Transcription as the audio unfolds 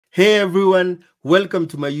Hey everyone, welcome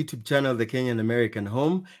to my YouTube channel, The Kenyan American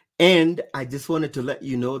Home. And I just wanted to let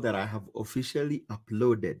you know that I have officially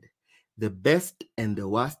uploaded the best and the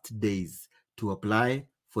worst days to apply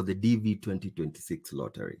for the DV-2026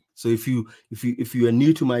 lottery. So if you are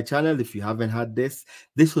new to my channel, if you haven't had this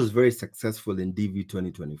was very successful in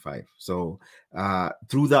DV-2025. So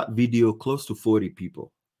through that video, close to 40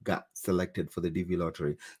 people got selected for the DV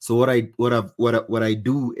lottery. So what I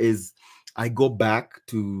do is I go back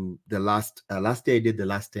to the last year I did the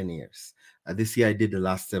last 10 years. This year I did the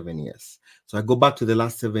last 7 years. So I go back to the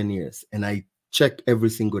last 7 years and I check every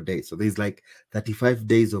single day. So there's like 35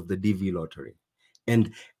 days of the DV lottery.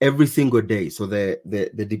 And every single day, so the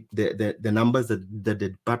numbers that the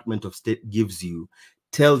Department of State gives you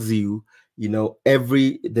tells you,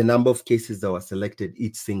 the number of cases that were selected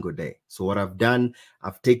each single day. So what I've done,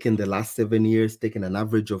 I've taken the last 7 years, taken an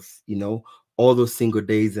average of, all those single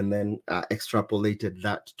days, and then extrapolated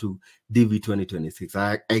that to DV 2026.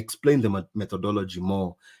 I explained the methodology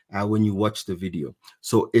more when you watch the video.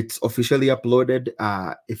 So it's officially uploaded.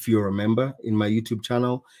 If you remember, in my YouTube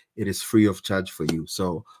channel, it is free of charge for you.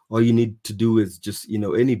 So all you need to do is just,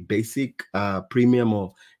 any basic premium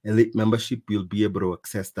or elite membership, you'll be able to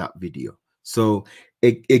access that video. So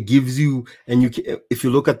it gives you, and if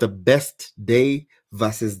you look at the best day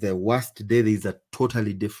versus the worst day, these are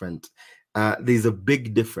totally different. There's a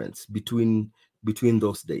big difference between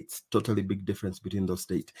those dates. Totally big difference between those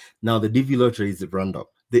dates. Now the DV lottery is random.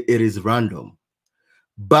 It is random,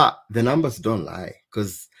 but the numbers don't lie,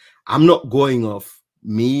 because I'm not going off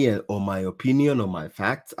me or my opinion or my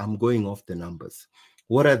facts. I'm going off the numbers.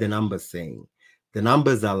 What are the numbers saying? The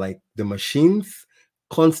numbers are like the machines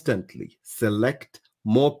constantly select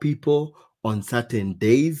more people on certain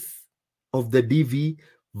days of the DV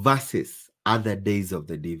versus other days of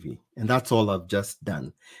the DV. And that's all I've just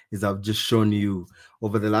done, is I've just shown you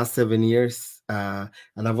over the last 7 years, and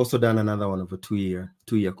I've also done another one of a two-year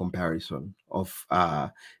comparison of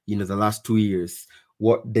the last 2 years,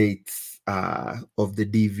 what dates of the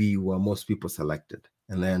DV were most people selected,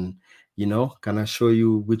 and then can I show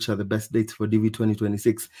you which are the best dates for DV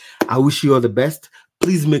 2026? I wish you all the best.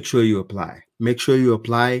 Please make sure you apply. Make sure you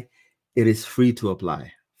apply. It is free to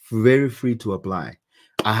apply. Very free to apply.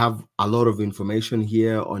 I have a lot of information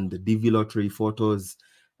here on the DV lottery photos,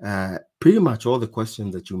 pretty much all the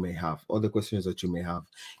questions that you may have,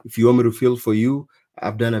 If you want me to fill for you,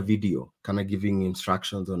 I've done a video kind of giving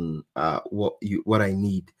instructions on what I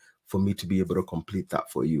need for me to be able to complete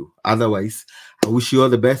that for you. Otherwise, I wish you all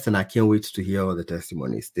the best, and I can't wait to hear all the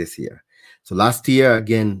testimonies this year. So last year,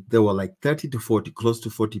 again, there were like 30 to 40, close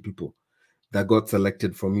to 40 people that got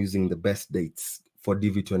selected from using the best dates for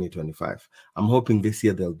DV 2025. I'm hoping this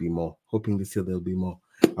year there'll be more.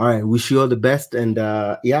 All right, wish you all the best, and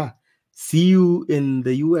see you in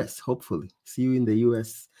the US. Hopefully, see you in the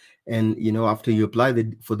US. And after you apply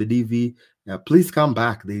for the DV, please come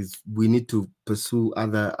back. We need to pursue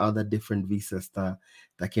other different visas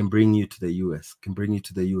that can bring you to the US,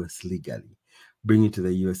 legally.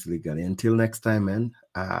 Until next time, man.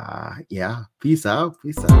 Peace out.